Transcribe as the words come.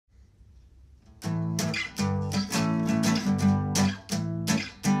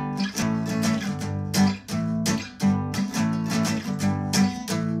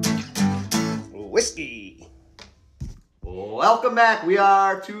Welcome back. We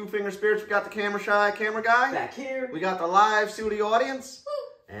are Two Finger Spirits. We got the camera shy camera guy back here. We got the live studio audience.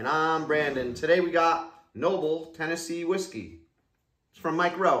 And I'm Brandon. Today we got Knobel Tennessee whiskey. It's from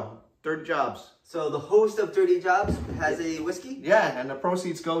Mike Rowe, Dirty Jobs. So the host of Dirty Jobs has a whiskey? Yeah, and the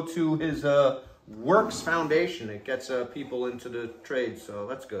proceeds go to his Works Foundation. It gets people into the trade, so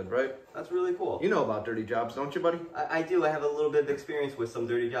that's good, right? That's really cool. You know about Dirty Jobs, don't you, buddy? I do. I have a little bit of experience with some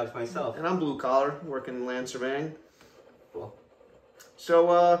Dirty Jobs myself. And I'm blue collar, working in land surveying. Cool.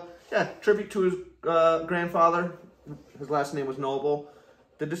 So, yeah, tribute to his grandfather. His last name was Knobel.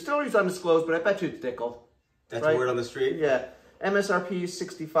 The distillery's undisclosed, but I bet you it's Dickle. That's right? a word on the street? Yeah. MSRP is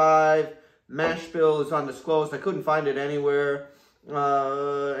 65. Mashbill is undisclosed. I couldn't find it anywhere.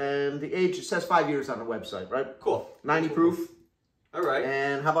 And the age, it says 5 years on the website, right? Cool. 90 proof. All right.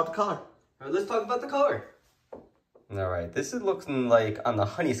 And how about the color? All right, let's talk about the color. All right, this is looking like, on the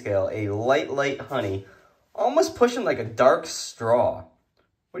honey scale, a light honey. Almost pushing like a dark straw.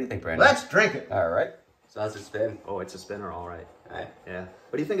 What do you think, Brandon? Let's drink it. All right. So how's it spin? Oh, it's a spinner, all right. All right. Yeah.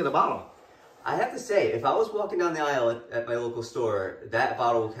 What do you think of the bottle? I have to say, if I was walking down the aisle at my local store, that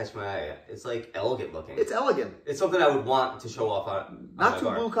bottle will catch my eye. It's like elegant looking. It's elegant. It's something I would want to show off on Not too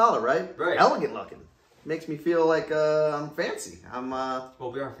blue collar, right? Right. Elegant looking. Makes me feel like I'm fancy.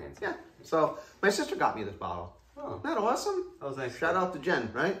 Well, we are fancy. Yeah. So my sister got me this bottle. Oh. Isn't that awesome? That was nice. Shout out to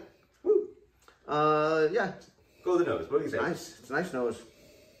Jen, right? Woo. Yeah. Go to the nose. What do you think? Nice. It's a nice nose.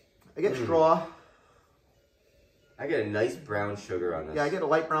 I get straw. I get a nice brown sugar on this. Yeah, I get a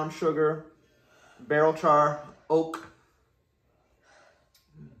light brown sugar, barrel char, oak.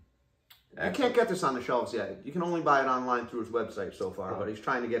 You can't get this on the shelves yet. You can only buy it online through his website so far, but he's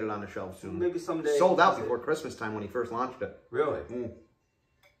trying to get it on the shelves soon. Maybe someday. Sold out before Christmas time when he first launched it. Really? Mm.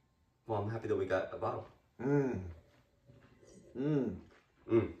 Well, I'm happy that we got a bottle. Mm. Mm.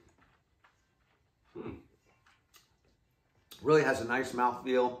 Mm. Mm. Really has a nice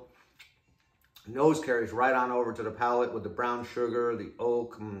mouthfeel. Nose carries right on over to the palate with the brown sugar, the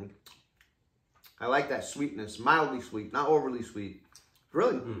oak. I like that sweetness, mildly sweet, not overly sweet.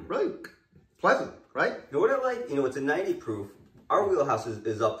 Really, really pleasant, right? You know what I like? You know, it's a 90 proof. Our wheelhouse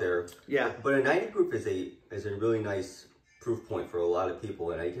is up there. Yeah. But a 90 proof is a really nice proof point for a lot of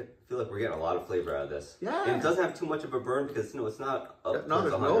people, and I feel like we're getting a lot of flavor out of this. Yeah. And it doesn't have too much of a burn because, you know, it's not up No, towards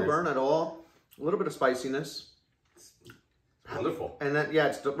there's the no hundreds. burn at all. A little bit of spiciness. Wonderful. And then, yeah,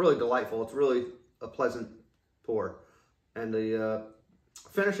 it's really delightful. It's really a pleasant pour. And the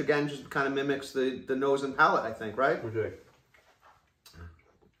finish, again, just kind of mimics the nose and palate, I think, right? Okay.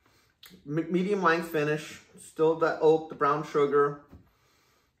 Medium length finish. Still that oak, the brown sugar.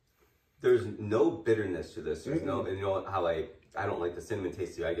 There's no bitterness to this. There's no, and you know how I don't like the cinnamon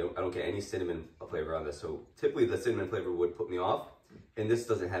taste too. I don't get any cinnamon flavor on this. So typically the cinnamon flavor would put me off, and this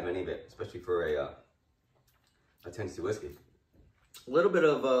doesn't have any of it, especially for a Tennessee whiskey. A little bit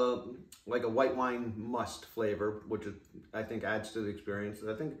of like a white wine must flavor, which I think adds to the experience.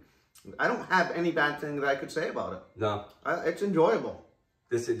 I don't have any bad thing that I could say about it. No, it's enjoyable.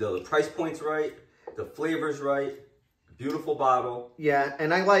 This is the price point's right, the flavor's right, beautiful bottle. Yeah,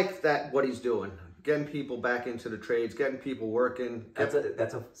 and I like that what he's doing, getting people back into the trades, getting people working.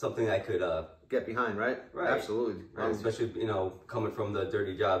 That's something I could get behind, right? Right. Absolutely. Especially, you know, coming from the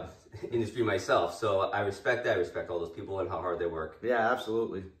dirty job industry myself. So I respect that. I respect all those people and how hard they work. Yeah,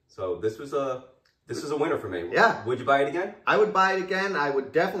 absolutely. So this was a winner for me. Yeah. Would you buy it again? I would buy it again. I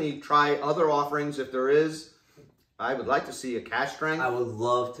would definitely try other offerings if there is. I would like to see a cask strength. I would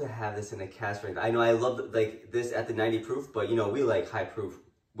love to have this in a cask strength. I know I love like this at the 90 proof, but you know, we like high proof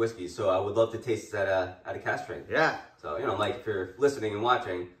whiskey. So I would love to taste that at a cask strength. Yeah. So, you know, Mike, if you're listening and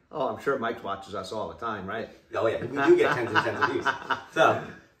watching. Oh, I'm sure Mike watches us all the time, right? Oh yeah, we do get tens and tens of views. So,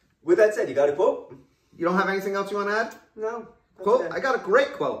 with that said, you got a quote? You don't have anything else you want to add? No. Quote? I got a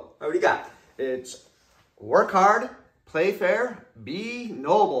great quote. What do you got? It's, work hard, play fair, be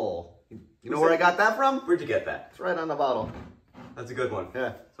noble. You know where I got that from? Where'd you get that? It's right on the bottle. That's a good one.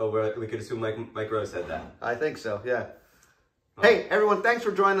 Yeah. So we could assume Mike Rowe said that. I think so, yeah. Oh. Hey, everyone, thanks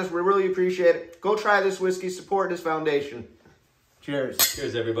for joining us. We really appreciate it. Go try this whiskey. Support this foundation. Cheers.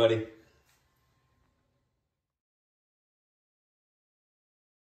 Cheers, everybody.